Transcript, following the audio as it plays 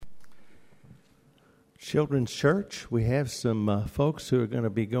Children's Church. We have some folks who are going to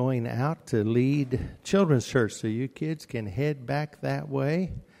be going out to lead Children's Church, so you kids can head back that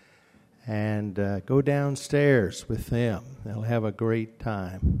way and go downstairs with them. They'll have a great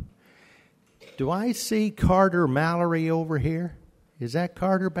time. Do I see Carter Mallory over here? Is that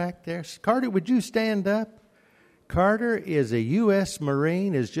Carter back there? Carter, would you stand up? Carter is a U.S.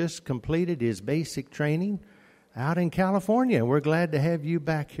 Marine, has just completed his basic training out in California. We're glad to have you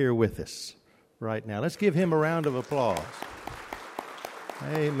back here with us right now. Let's give him a round of applause.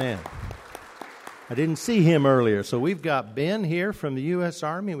 Amen. I didn't see him earlier, so we've got Ben here from the U.S.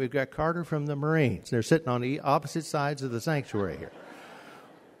 Army, and we've got Carter from the Marines. They're sitting on the opposite sides of the sanctuary here.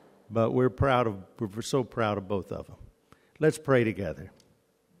 But we're so proud of both of them. Let's pray together.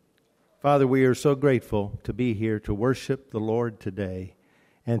 Father, we are so grateful to be here to worship the Lord today.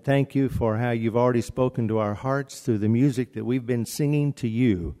 And thank you for how you've already spoken to our hearts through the music that we've been singing to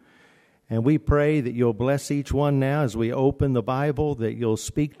you. And we pray that you'll bless each one now as we open the Bible, that you'll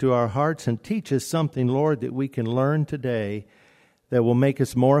speak to our hearts and teach us something, Lord, that we can learn today that will make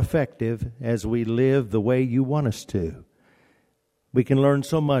us more effective as we live the way you want us to. We can learn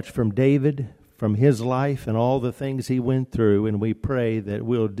so much from David, from his life and all the things he went through, and we pray that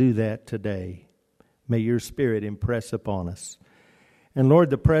we'll do that today. May your Spirit impress upon us. And Lord,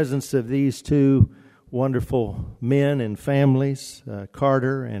 the presence of these two wonderful men and families,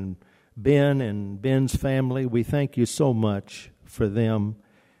 Carter and Ben's family, we thank you so much for them,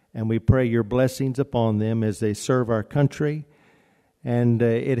 and we pray your blessings upon them as they serve our country. And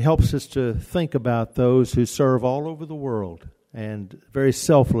it helps us to think about those who serve all over the world and very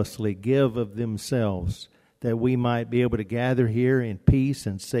selflessly give of themselves, that we might be able to gather here in peace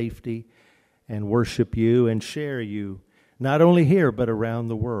and safety and worship you and share you, not only here but around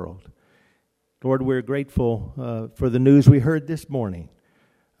the world. Lord, we're grateful for the news we heard this morning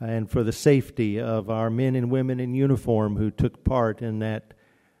and for the safety of our men and women in uniform who took part in that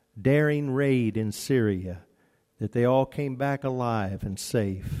daring raid in Syria, that they all came back alive and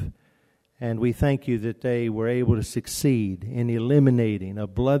safe. And we thank you that they were able to succeed in eliminating a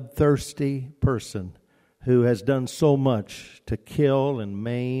bloodthirsty person who has done so much to kill and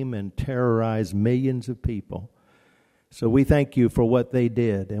maim and terrorize millions of people. So we thank you for what they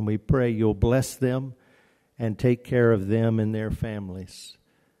did, and we pray you'll bless them and take care of them and their families.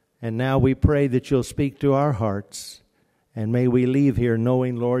 And now we pray that you'll speak to our hearts, and may we leave here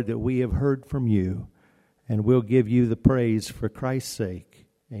knowing, Lord, that we have heard from you, and we'll give you the praise for Christ's sake.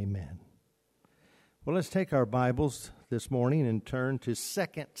 Amen. Well, let's take our Bibles this morning and turn to 2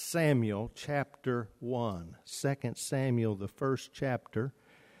 Samuel chapter 1. 2 Samuel, the first chapter.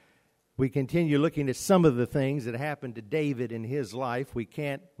 We continue looking at some of the things that happened to David in his life. We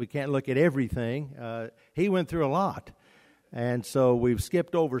can't look at everything. He went through a lot. And so we've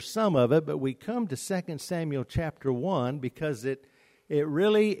skipped over some of it, but we come to 2 Samuel chapter 1 because it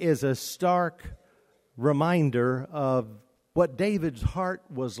really is a stark reminder of what David's heart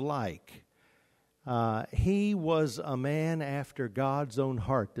was like. He was a man after God's own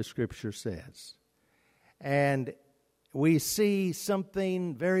heart, the Scripture says. And we see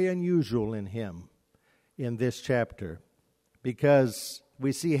something very unusual in him in this chapter, because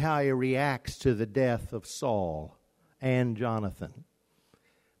we see how he reacts to the death of Saul and Jonathan.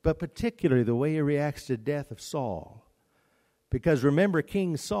 But particularly the way he reacts to the death of Saul. Because remember,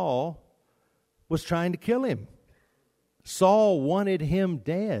 King Saul was trying to kill him. Saul wanted him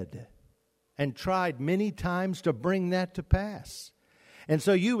dead and tried many times to bring that to pass. And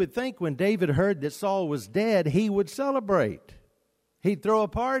so you would think when David heard that Saul was dead, he would celebrate. He'd throw a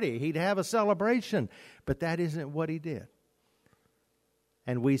party. He'd have a celebration. But that isn't what he did.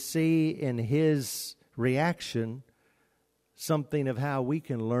 And we see in his reaction something of how we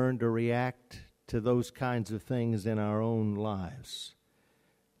can learn to react to those kinds of things in our own lives.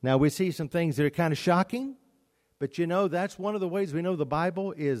 Now, we see some things that are kind of shocking, but you know, that's one of the ways we know the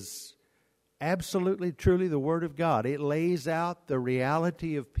Bible is absolutely, truly the Word of God. It lays out the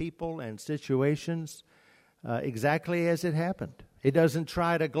reality of people and situations exactly as it happened. It doesn't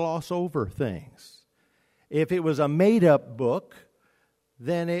try to gloss over things. If it was a made-up book,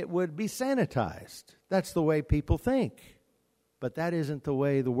 then it would be sanitized. That's the way people think. But that isn't the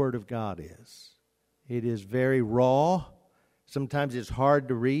way the Word of God is. It is very raw. Sometimes it's hard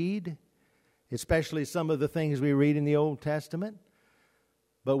to read, especially some of the things we read in the Old Testament.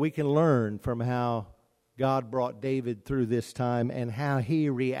 But we can learn from how God brought David through this time and how he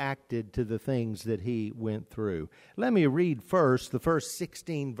reacted to the things that he went through. Let me read first the first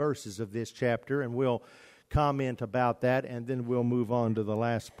 16 verses of this chapter, and we'll comment about that, and then we'll move on to the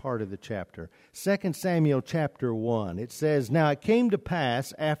last part of the chapter. 2 Samuel chapter 1, it says, "Now it came to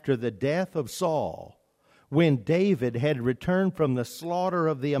pass after the death of Saul when David had returned from the slaughter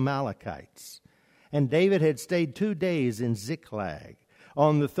of the Amalekites. And David had stayed 2 days in Ziklag.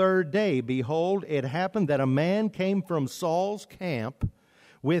 On the 3rd day, behold, it happened that a man came from Saul's camp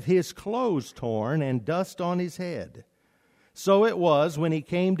with his clothes torn and dust on his head. So it was, when he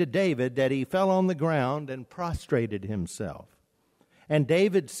came to David, that he fell on the ground and prostrated himself. And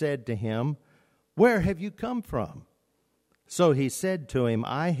David said to him, "Where have you come from?" So he said to him,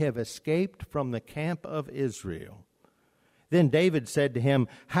 "I have escaped from the camp of Israel." Then David said to him,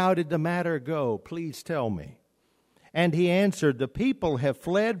 "How did the matter go? Please tell me." And he answered, "The people have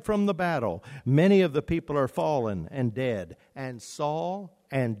fled from the battle. Many of the people are fallen and dead. And Saul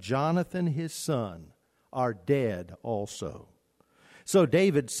and Jonathan his son are dead also." So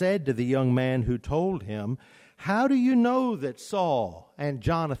David said to the young man who told him, "How do you know that Saul and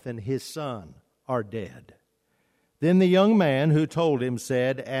Jonathan his son are dead?" Then the young man who told him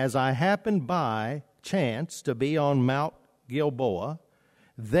said, "As I happened by chance to be on Mount Gilboa,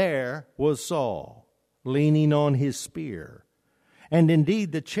 there was Saul, leaning on his spear. And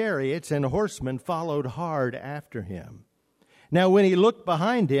indeed the chariots and horsemen followed hard after him. Now when he looked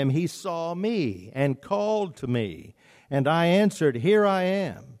behind him, he saw me and called to me. And I answered, 'Here I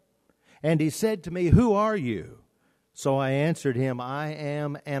am.' And he said to me, 'Who are you?' So I answered him, 'I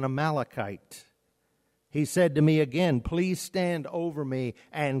am an Amalekite.' He said to me again, 'Please stand over me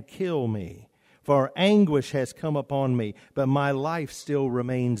and kill me, for anguish has come upon me, but my life still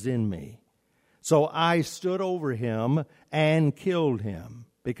remains in me.' So I stood over him and killed him,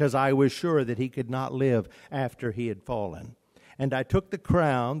 because I was sure that he could not live after he had fallen. And I took the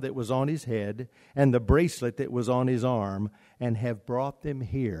crown that was on his head and the bracelet that was on his arm, and have brought them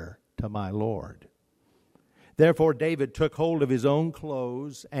here to my Lord." Therefore David took hold of his own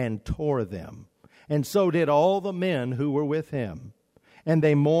clothes and tore them, and so did all the men who were with him. And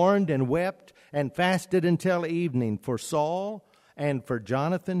they mourned and wept and fasted until evening for Saul and for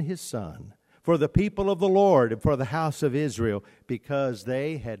Jonathan his son, for the people of the Lord and for the house of Israel, because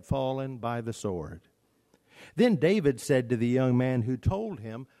they had fallen by the sword. Then David said to the young man who told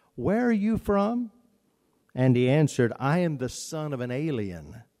him, "Where are you from?" And he answered, "I am the son of an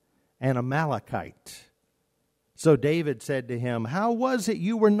alien, an Amalekite." So David said to him, "How was it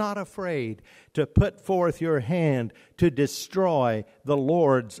you were not afraid to put forth your hand to destroy the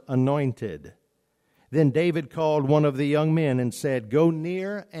Lord's anointed?" Then David called one of the young men and said, "Go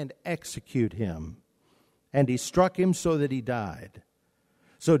near and execute him." And he struck him so that he died.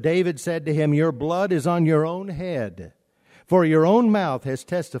 So David said to him, "Your blood is on your own head, for your own mouth has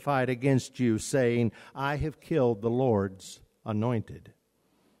testified against you, saying, 'I have killed the Lord's anointed.'"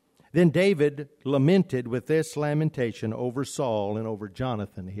 Then David lamented with this lamentation over Saul and over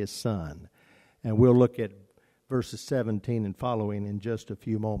Jonathan his son. And we'll look at verses 17 and following in just a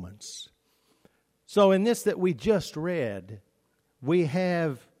few moments. So in this that we just read, we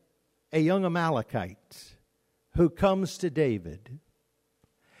have a young Amalekite who comes to David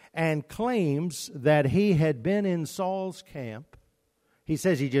and claims that he had been in Saul's camp. He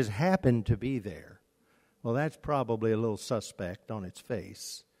says he just happened to be there. Well, that's probably a little suspect on its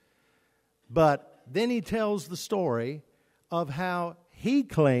face. But then he tells the story of how he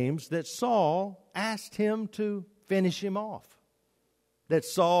claims that Saul asked him to finish him off. That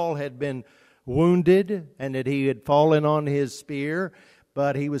Saul had been wounded and that he had fallen on his spear,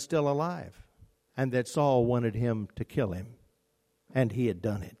 but he was still alive. And that Saul wanted him to kill him. And he had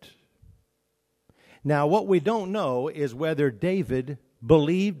done it. Now, what we don't know is whether David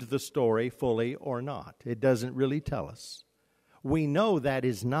believed the story fully or not. It doesn't really tell us. We know that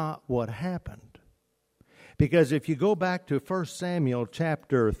is not what happened. Because if you go back to 1 Samuel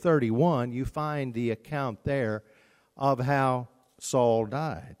chapter 31, you find the account there of how Saul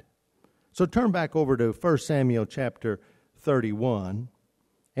died. So turn back over to 1 Samuel chapter 31,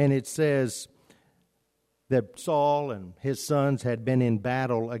 and it says that Saul and his sons had been in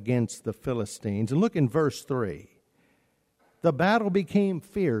battle against the Philistines. And look in verse 3. The battle became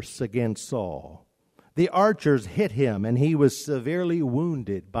fierce against Saul. The archers hit him, and he was severely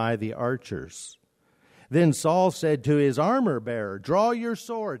wounded by the archers. Then Saul said to his armor-bearer, "Draw your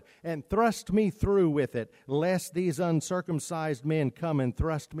sword and thrust me through with it, lest these uncircumcised men come and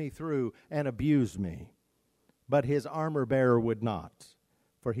thrust me through and abuse me." But his armor-bearer would not,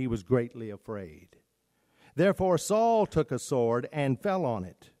 for he was greatly afraid. Therefore Saul took a sword and fell on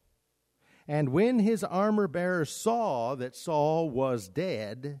it. And when his armor-bearer saw that Saul was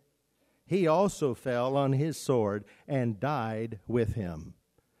dead, he also fell on his sword and died with him.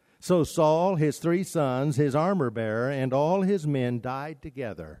 So Saul, his 3 sons, his armor-bearer, and all his men died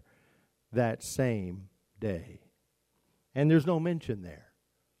together that same day. And there's no mention there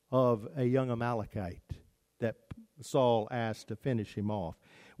of a young Amalekite Saul asked to finish him off.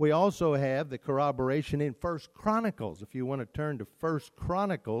 We also have the corroboration in 1 Chronicles. If you want to turn to 1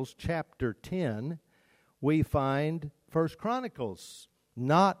 Chronicles chapter 10, we find 1 Chronicles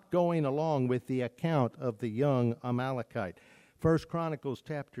not going along with the account of the young Amalekite. 1 Chronicles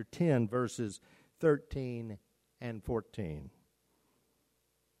chapter 10, verses 13 and 14.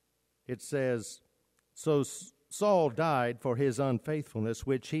 It says, "So Saul died for his unfaithfulness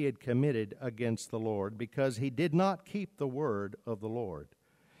which he had committed against the Lord, because he did not keep the word of the Lord,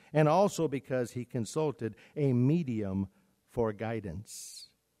 and also because he consulted a medium for guidance."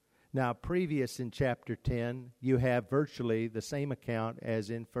 Now, previous in chapter 10, you have virtually the same account as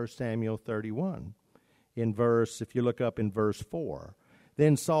in 1 Samuel 31. If you look up in verse 4,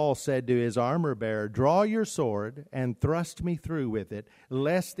 "Then Saul said to his armor-bearer, 'Draw your sword and thrust me through with it,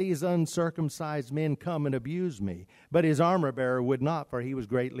 lest these uncircumcised men come and abuse me.' But his armor-bearer would not, for he was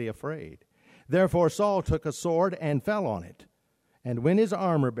greatly afraid. Therefore Saul took a sword and fell on it. And when his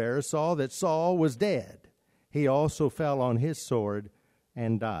armor-bearer saw that Saul was dead, he also fell on his sword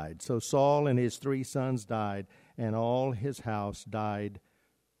and died. So Saul and his 3 sons died, and all his house died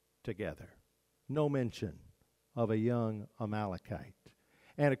together." No mention of a young Amalekite.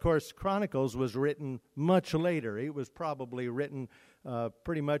 And, of course, Chronicles was written much later. It was probably written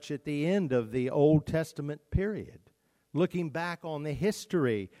pretty much at the end of the Old Testament period, looking back on the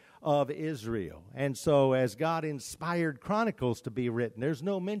history of Israel. And so as God inspired Chronicles to be written, there's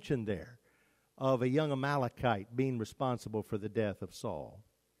no mention there of a young Amalekite being responsible for the death of Saul.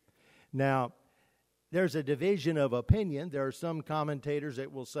 Now, there's a division of opinion. There are some commentators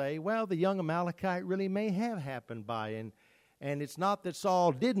that will say, well, the young Amalekite really may have happened by, and it's not that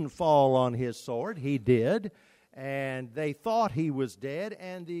Saul didn't fall on his sword. He did, and they thought he was dead,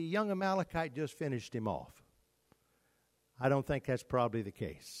 and the young Amalekite just finished him off. I don't think that's probably the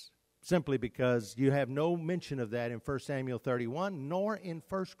case, simply because you have no mention of that in 1 Samuel 31, nor in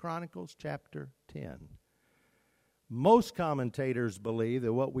 1 Chronicles chapter 10. Most commentators believe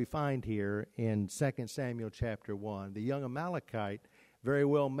that what we find here in 2 Samuel chapter 1, the young Amalekite very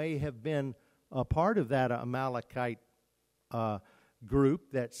well may have been a part of that Amalekite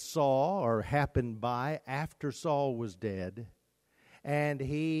group that saw or happened by after Saul was dead, and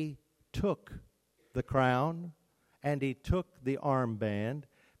he took the crown and he took the armband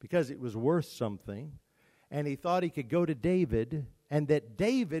because it was worth something, and he thought he could go to David and that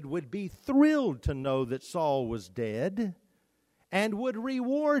David would be thrilled to know that Saul was dead and would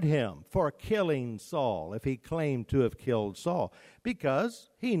reward him for killing Saul if he claimed to have killed Saul, because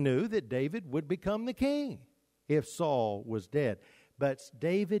he knew that David would become the king if Saul was dead. But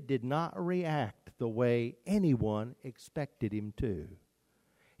David did not react the way anyone expected him to.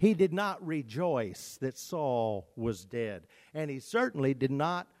 He did not rejoice that Saul was dead, and he certainly did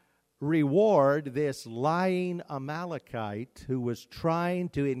not reward this lying Amalekite who was trying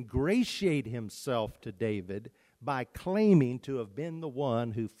to ingratiate himself to David by claiming to have been the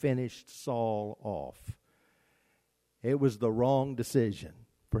one who finished Saul off. It was the wrong decision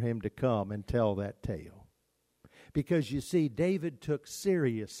for him to come and tell that tale. Because you see, David took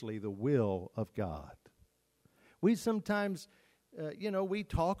seriously the will of God. We sometimes, we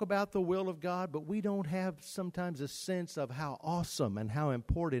talk about the will of God, but we don't have sometimes a sense of how awesome and how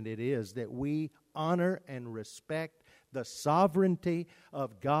important it is that we honor and respect the sovereignty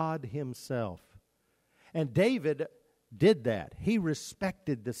of God Himself. And David did that. He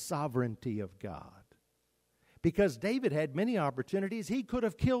respected the sovereignty of God. Because David had many opportunities. He could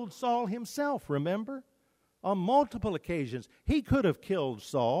have killed Saul himself, remember? On multiple occasions, he could have killed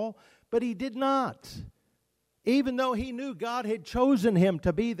Saul, but he did not. Even though he knew God had chosen him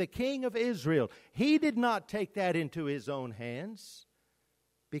to be the king of Israel, he did not take that into his own hands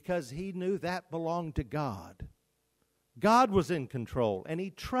because he knew that belonged to God. God was in control, and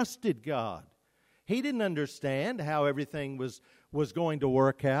he trusted God. He didn't understand how everything was going to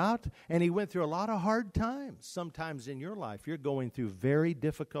work out, and he went through a lot of hard times. Sometimes in your life, you're going through very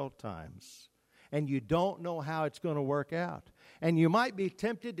difficult times, and you don't know how it's going to work out. And you might be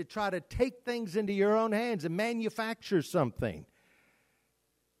tempted to try to take things into your own hands and manufacture something.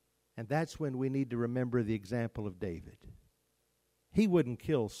 And that's when we need to remember the example of David. He wouldn't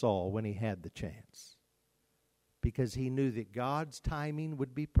kill Saul when he had the chance, because he knew that God's timing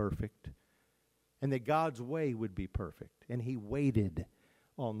would be perfect and that God's way would be perfect. And he waited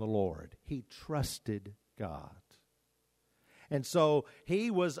on the Lord. He trusted God. And so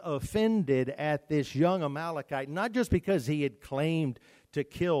he was offended at this young Amalekite, not just because he had claimed to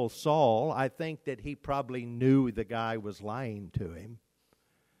kill Saul. I think that he probably knew the guy was lying to him.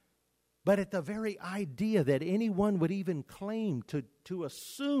 But at the very idea that anyone would even claim to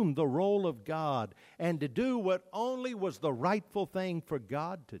assume the role of God and to do what only was the rightful thing for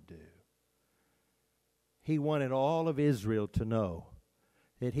God to do, he wanted all of Israel to know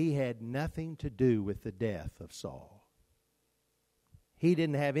that he had nothing to do with the death of Saul. He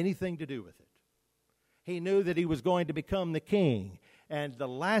didn't have anything to do with it. He knew that he was going to become the king. And the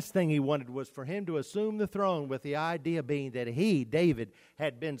last thing he wanted was for him to assume the throne, with the idea being that he, David,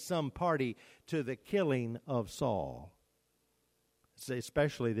 had been some party to the killing of Saul.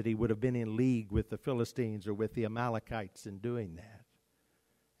 Especially that he would have been in league with the Philistines or with the Amalekites in doing that.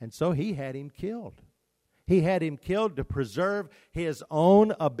 And so he had him killed. He had him killed to preserve his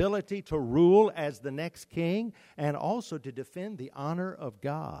own ability to rule as the next king and also to defend the honor of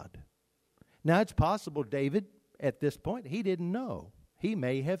God. Now, it's possible David, at this point, he didn't know. He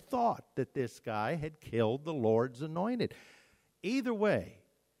may have thought that this guy had killed the Lord's anointed. Either way,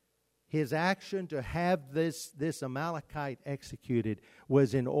 his action to have this Amalekite executed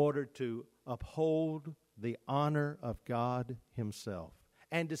was in order to uphold the honor of God himself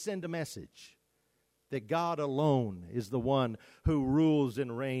and to send a message that God alone is the one who rules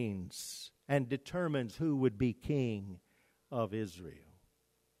and reigns and determines who would be king of Israel.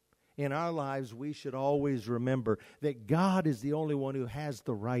 In our lives, we should always remember that God is the only one who has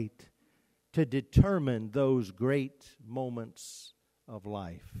the right to determine those great moments of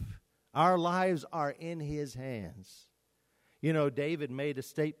life. Our lives are in his hands. You know, David made a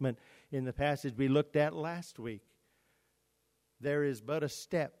statement in the passage we looked at last week. There is but a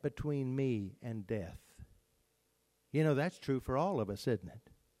step between me and death. You know, that's true for all of us, isn't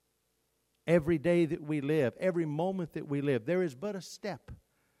it? Every day that we live, every moment that we live, there is but a step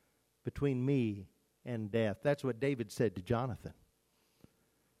between me and death. That's what David said to Jonathan.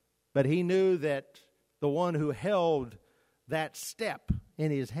 But he knew that the one who held that step in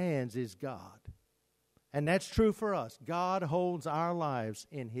his hands is God. And that's true for us. God holds our lives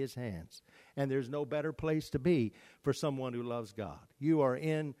in his hands. And there's no better place to be for someone who loves God. You are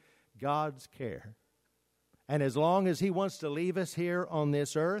in God's care. And as long as he wants to leave us here on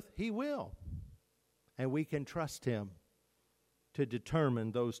this earth, he will. And we can trust him to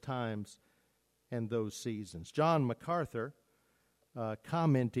determine those times and those seasons. John MacArthur,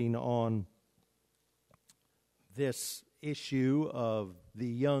 commenting on this issue of the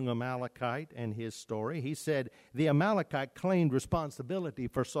young Amalekite and his story, he said, the Amalekite claimed responsibility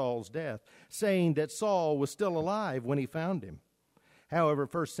for Saul's death, saying that Saul was still alive when he found him. However,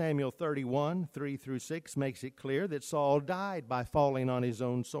 1 Samuel 31, 3-6 makes it clear that Saul died by falling on his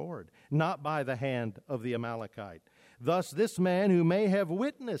own sword, not by the hand of the Amalekite. Thus, this man who may have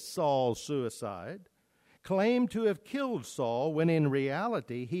witnessed Saul's suicide claimed to have killed Saul when in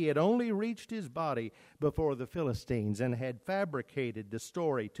reality he had only reached his body before the Philistines and had fabricated the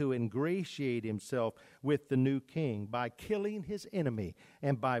story to ingratiate himself with the new king by killing his enemy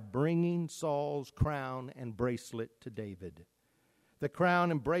and by bringing Saul's crown and bracelet to David. The crown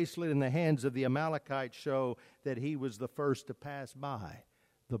and bracelet in the hands of the Amalekites show that he was the first to pass by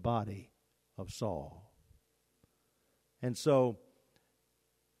the body of Saul. And so,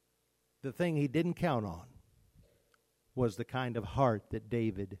 the thing he didn't count on was the kind of heart that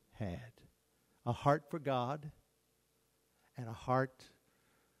David had. A heart for God and a heart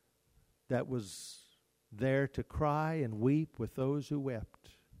that was there to cry and weep with those who wept.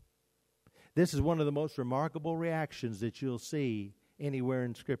 This is one of the most remarkable reactions that you'll see anywhere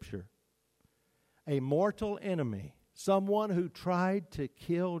in Scripture. A mortal enemy, someone who tried to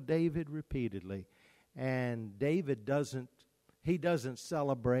kill David repeatedly, and David doesn't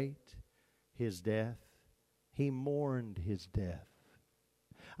celebrate his death. He mourned his death.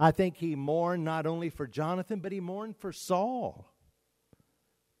 I think he mourned not only for Jonathan, but he mourned for Saul,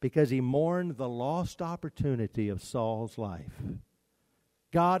 because he mourned the lost opportunity of Saul's life.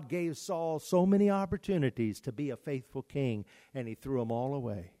 God gave Saul so many opportunities to be a faithful king, and he threw them all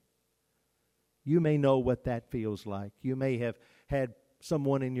away. You may know what that feels like. You may have had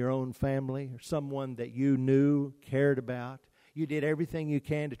someone in your own family or someone that you knew, cared about. You did everything you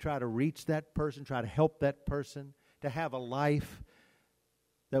can to try to reach that person, try to help that person, to have a life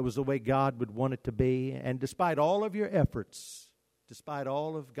that was the way God would want it to be. And despite all of your efforts, despite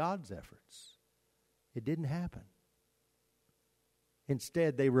all of God's efforts, it didn't happen.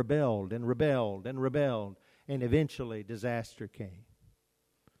 Instead, they rebelled and rebelled and rebelled, and eventually disaster came.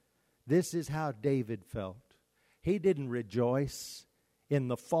 This is how David felt. He didn't rejoice in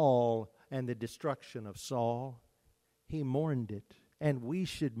the fall and the destruction of Saul. He mourned it, and we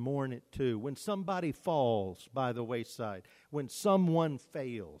should mourn it too. When somebody falls by the wayside, when someone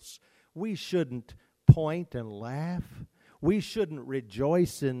fails, we shouldn't point and laugh. We shouldn't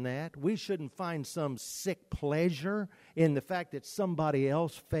rejoice in that. We shouldn't find some sick pleasure in the fact that somebody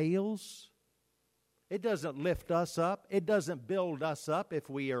else fails. It doesn't lift us up. It doesn't build us up if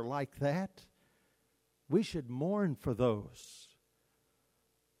we are like that. We should mourn for those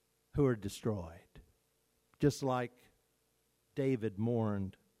who are destroyed, just like David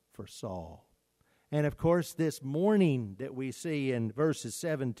mourned for Saul. And of course, this mourning that we see in verses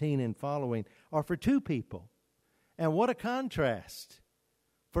 17 and following are for two people. And what a contrast.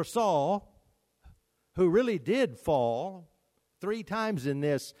 For Saul, who really did fall 3 times in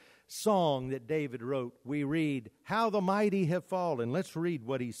this song that David wrote, we read, "How the mighty have fallen." Let's read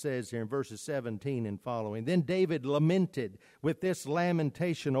what he says here in verses 17 and following. "Then David lamented with this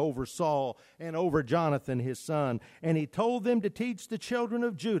lamentation over Saul and over Jonathan his son. And he told them to teach the children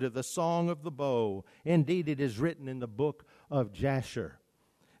of Judah the song of the bow. Indeed, it is written in the book of Jasher.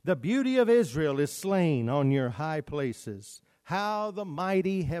 The beauty of Israel is slain on your high places. How the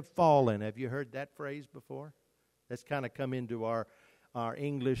mighty have fallen." Have you heard that phrase before? That's kind of come into our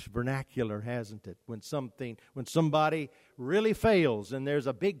English vernacular, hasn't it? When somebody really fails and there's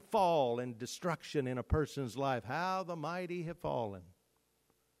a big fall and destruction in a person's life, how the mighty have fallen.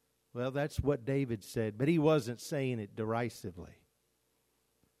 Well, that's what David said, but he wasn't saying it derisively.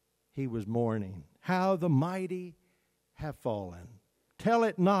 He was mourning. How the mighty have fallen. Tell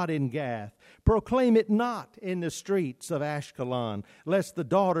it not in Gath. Proclaim it not in the streets of Ashkelon, lest the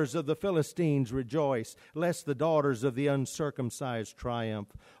daughters of the Philistines rejoice, lest the daughters of the uncircumcised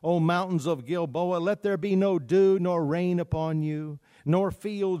triumph. O mountains of Gilboa, let there be no dew nor rain upon you, nor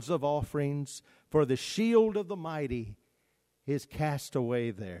fields of offerings, for the shield of the mighty is cast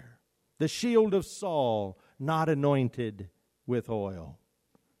away there. The shield of Saul not anointed with oil.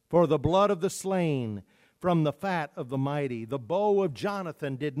 For the blood of the slain from the fat of the mighty, the bow of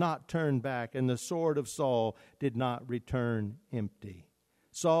Jonathan did not turn back, and the sword of Saul did not return empty.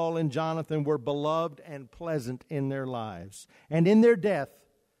 Saul and Jonathan were beloved and pleasant in their lives, and in their death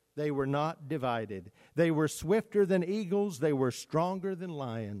they were not divided. They were swifter than eagles, they were stronger than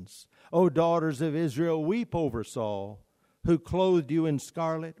lions. O daughters of Israel, weep over Saul, who clothed you in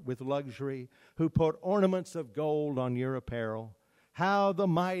scarlet with luxury, who put ornaments of gold on your apparel. How the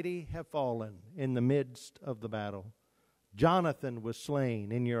mighty have fallen in the midst of the battle. Jonathan was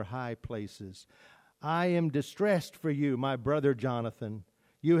slain in your high places. I am distressed for you, my brother Jonathan.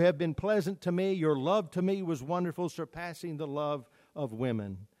 You have been pleasant to me. Your love to me was wonderful, surpassing the love of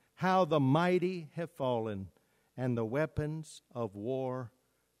women. How the mighty have fallen, and the weapons of war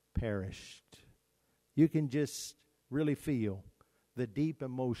perished. You can just really feel the deep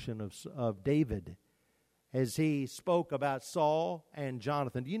emotion of David as he spoke about Saul and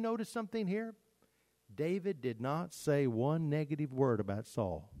Jonathan. Do you notice something here? David did not say one negative word about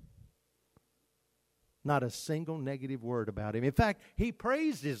Saul. Not a single negative word about him. In fact, he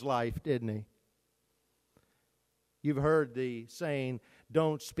praised his life, didn't he? You've heard the saying,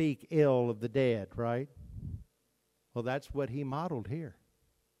 don't speak ill of the dead, right? Well, that's what he modeled here.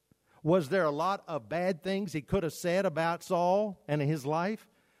 Was there a lot of bad things he could have said about Saul and his life?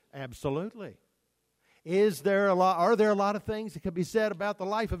 Absolutely. Are there a lot of things that could be said about the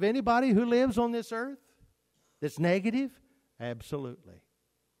life of anybody who lives on this earth that's negative? Absolutely.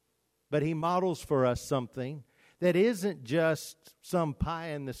 But he models for us something that isn't just some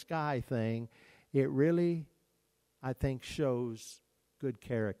pie-in-the-sky thing. It really, I think, shows good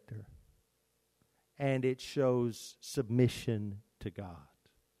character. And it shows submission to God.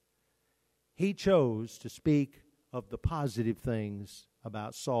 He chose to speak of the positive things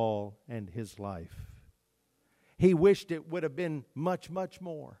about Saul and his life. He wished it would have been much, much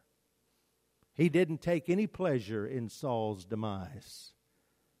more. He didn't take any pleasure in Saul's demise,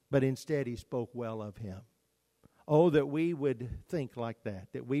 but instead he spoke well of him. Oh, that we would think like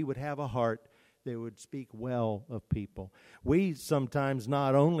that we would have a heart that would speak well of people. We sometimes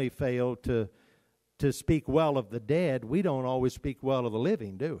not only fail to speak well of the dead, we don't always speak well of the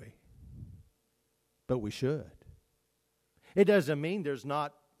living, do we? But we should. It doesn't mean there's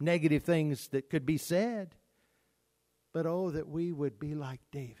not negative things that could be said. But oh, that we would be like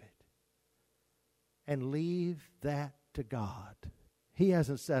David and leave that to God. He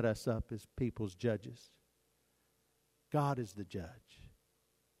hasn't set us up as people's judges. God is the judge.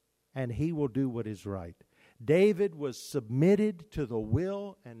 And he will do what is right. David was submitted to the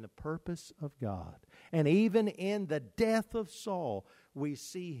will and the purpose of God. And even in the death of Saul, we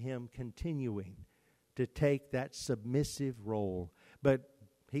see him continuing to take that submissive role. But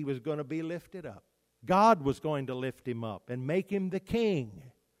he was going to be lifted up. God was going to lift him up and make him the king.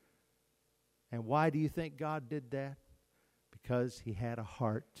 And why do you think God did that? Because he had a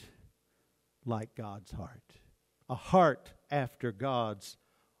heart like God's heart. a heart after God's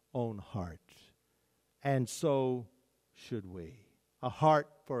own heart. And so should we. A heart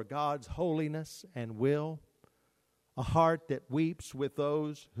for God's holiness and will. A heart that weeps with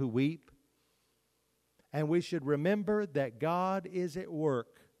those who weep. And we should remember that God is at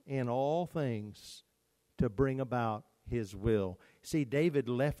work in all things to bring about His will. See, David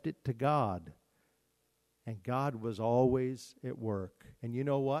left it to God. And God was always at work. And you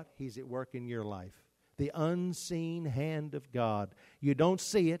know what? He's at work in your life. The unseen hand of God. You don't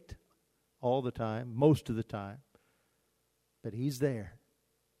see it all the time, most of the time. But He's there.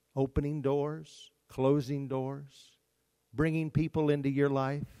 Opening doors, closing doors, bringing people into your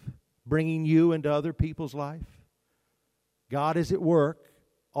life, bringing you into other people's life. God is at work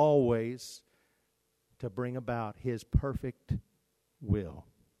always to bring about His perfect will,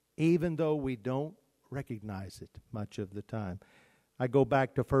 even though we don't recognize it much of the time. I go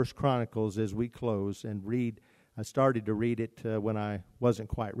back to 1 Chronicles as we close and read. I started to read it when I wasn't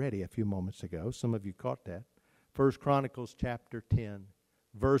quite ready a few moments ago. Some of you caught that. 1 Chronicles chapter 10,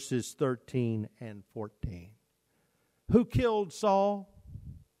 verses 13 and 14. Who killed Saul?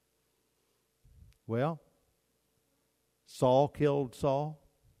 Well, Saul killed Saul.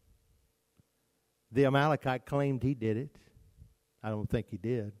 The Amalekite claimed he did it. I don't think he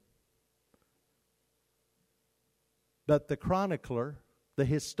did. But the chronicler, the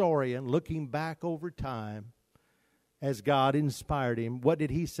historian, looking back over time, as God inspired him, what did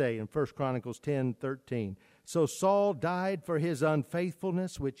he say in 1 Chronicles 10:13? So Saul died for his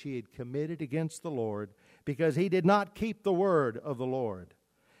unfaithfulness which he had committed against the Lord, because he did not keep the word of the Lord,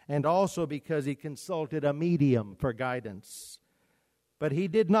 and also because he consulted a medium for guidance. But he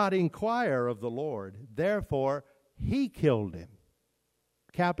did not inquire of the Lord. Therefore, He killed him.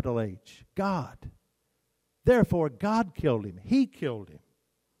 Capital H, God. Therefore, God killed him. He killed him.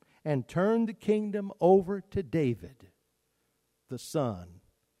 And turned the kingdom over to David, the son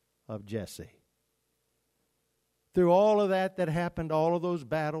of Jesse. Through all of that happened, all of those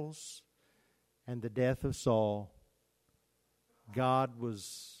battles, and the death of Saul, God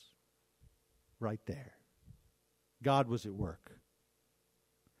was right there. God was at work.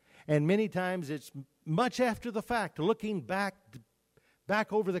 And many times it's much after the fact, looking back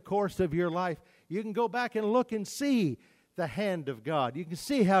over the course of your life, you can go back and look and see the hand of God. You can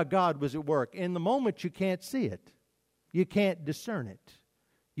see how God was at work. In the moment, you can't see it. You can't discern it.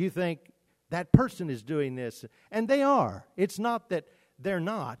 You think that person is doing this, and they are. It's not that they're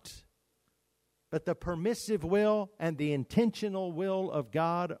not. But the permissive will and the intentional will of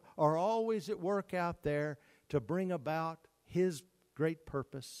God are always at work out there to bring about His great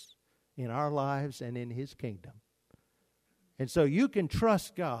purpose in our lives and in His kingdom. And so you can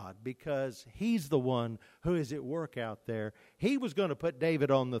trust God because He's the one who is at work out there. He was going to put David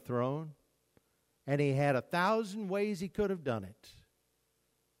on the throne, and He had 1,000 ways He could have done it.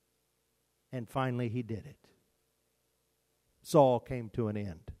 And finally He did it. Saul came to an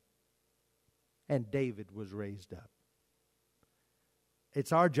end, and David was raised up.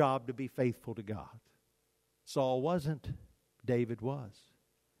 It's our job to be faithful to God. Saul wasn't. David was.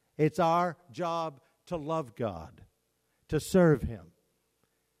 It's our job to love God, to serve Him,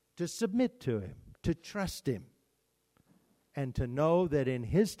 to submit to Him, to trust Him, and to know that in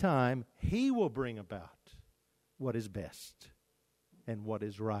His time He will bring about what is best and what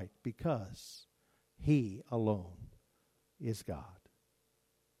is right, because He alone is God.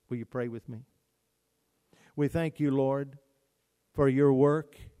 Will you pray with me? We thank You, Lord, for Your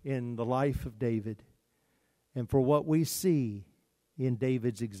work in the life of David and for what we see in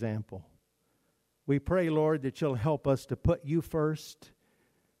David's example. We pray, Lord, that You'll help us to put You first,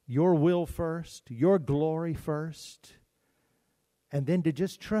 Your will first, Your glory first, and then to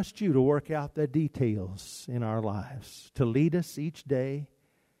just trust You to work out the details in our lives, to lead us each day,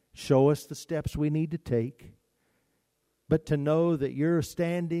 show us the steps we need to take, but to know that You're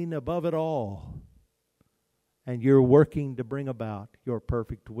standing above it all, and You're working to bring about Your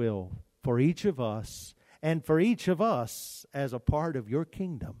perfect will for each of us, and for each of us as a part of Your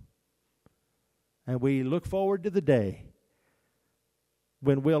kingdom. And we look forward to the day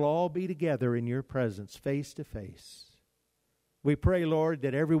when we'll all be together in Your presence, face to face. We pray, Lord,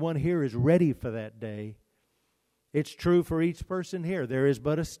 that everyone here is ready for that day. It's true for each person here. There is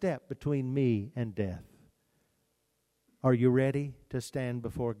but a step between me and death. Are you ready to stand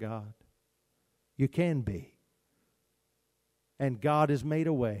before God? You can be. And God has made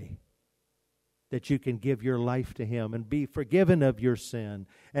a way that you can give your life to Him and be forgiven of your sin.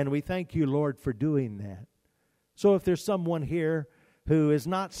 And we thank You, Lord, for doing that. So if there's someone here who is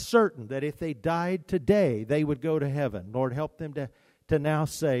not certain that if they died today, they would go to heaven, Lord, help them to now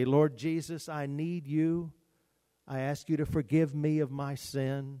say, Lord Jesus, I need You. I ask you to forgive me of my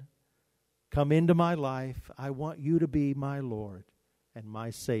sin. Come into my life. I want you to be my Lord and my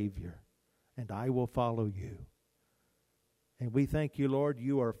Savior, and I will follow you. And we thank you, Lord,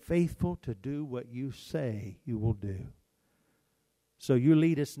 you are faithful to do what you say you will do. So you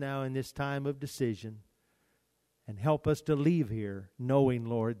lead us now in this time of decision and help us to leave here knowing,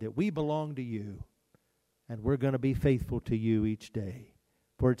 Lord, that we belong to you and we're going to be faithful to you each day.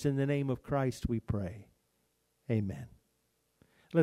 For it's in the name of Christ we pray. Amen.